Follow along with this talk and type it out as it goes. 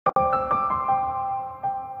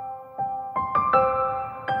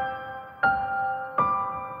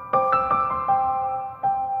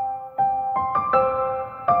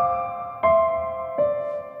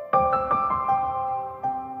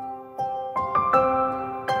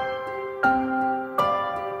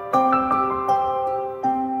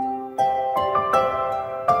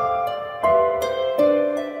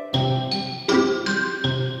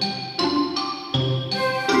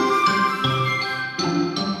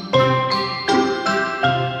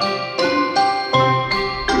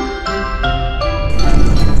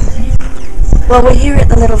Well, we're here at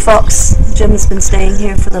the Little Fox. Jim's been staying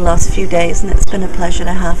here for the last few days, and it's been a pleasure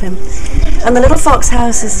to have him. And the Little Fox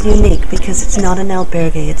house is unique because it's not an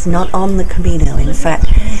albergue. It's not on the Camino. In fact,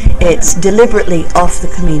 it's deliberately off the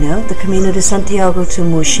Camino. The Camino de Santiago to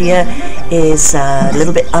Murcia is a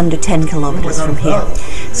little bit under 10 kilometers from here.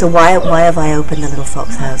 So why have I opened the Little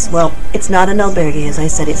Fox house? Well, it's not an albergue, as I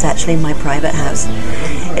said. It's actually my private house.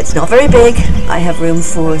 It's not very big. I have room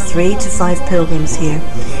for 3 to 5 pilgrims here.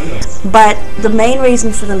 But the main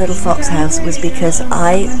reason for the Little Fox house was because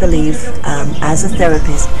I believe, as a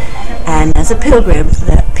therapist and as a pilgrim,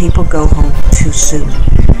 that people go home too soon.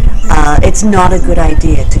 It's not a good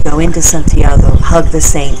idea to go into Santiago, hug the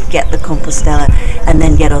saint, get the Compostela, and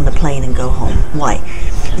then get on the plane and go home. Why?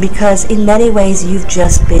 Because in many ways you've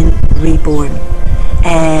just been reborn.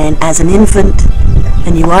 And as an infant,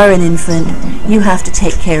 and you are an infant, you have to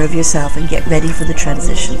take care of yourself and get ready for the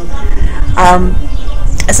transition.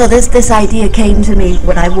 So this idea came to me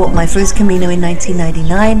when I walked my first Camino in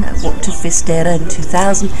 1999. I walked to Fistera in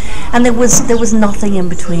 2000, and there was nothing in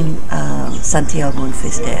between Santiago and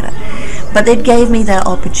Fistera. But it gave me that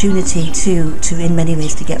opportunity to in many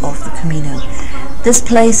ways to get off the Camino. This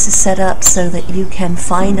place is set up so that you can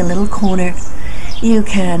find a little corner, you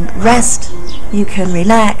can rest, you can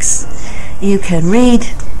relax, you can read,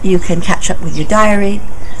 you can catch up with your diary.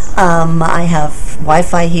 I have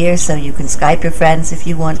Wi-Fi here, so you can Skype your friends if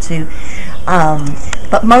you want to.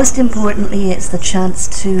 But most importantly, it's the chance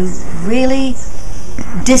to really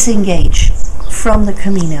disengage from the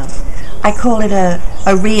Camino. I call it a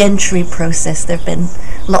re-entry process. There have been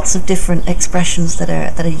lots of different expressions that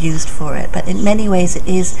are used for it, but in many ways it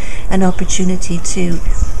is an opportunity to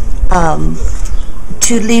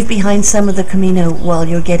leave behind some of the Camino while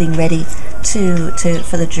you're getting ready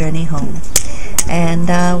for the journey home. And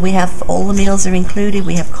we have all the meals are included.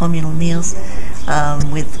 We have communal meals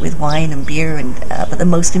with wine and beer, and but the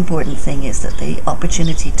most important thing is that the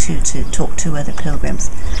opportunity to talk to other pilgrims.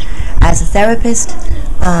 As a therapist,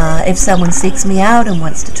 if someone seeks me out and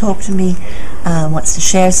wants to talk to me, wants to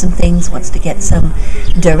share some things, wants to get some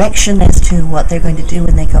direction as to what they're going to do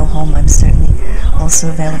when they go home, I'm certainly also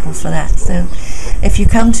available for that. So if you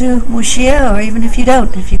come to Murcia, or even if you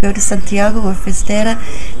don't, if you go to Santiago or Fistera,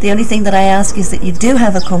 the only thing that I ask is that you do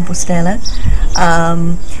have a Compostela,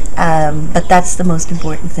 but that's the most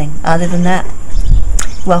important thing. Other than that,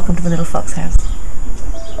 welcome to the Little Fox house.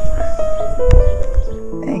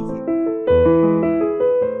 Thank you.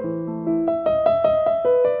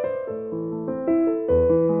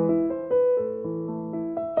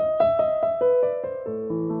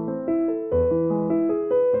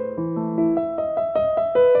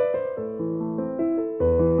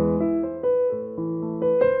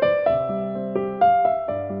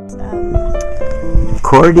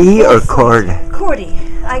 Cordy or Cord? Cordy.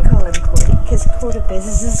 I call him Cordy because Cordobés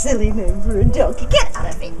is a silly name for a donkey. Get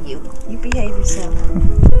out of it, you. You behave yourself.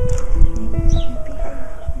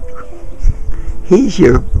 He's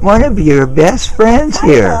one of your best friends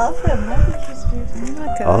here. I love him. I think he's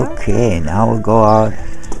beautiful. Okay, now we'll go out.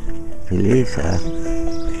 Elisa.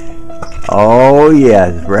 Oh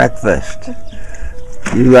yes, breakfast.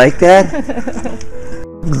 You like that?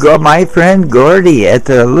 Got my friend Gordy at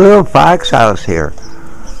the Little Fox house here.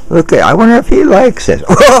 Look, I wonder if he likes it.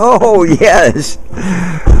 Oh, yes.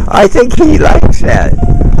 I think he likes that.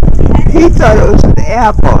 He thought it was an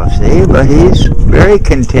apple, see? But he's very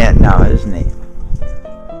content now, isn't he?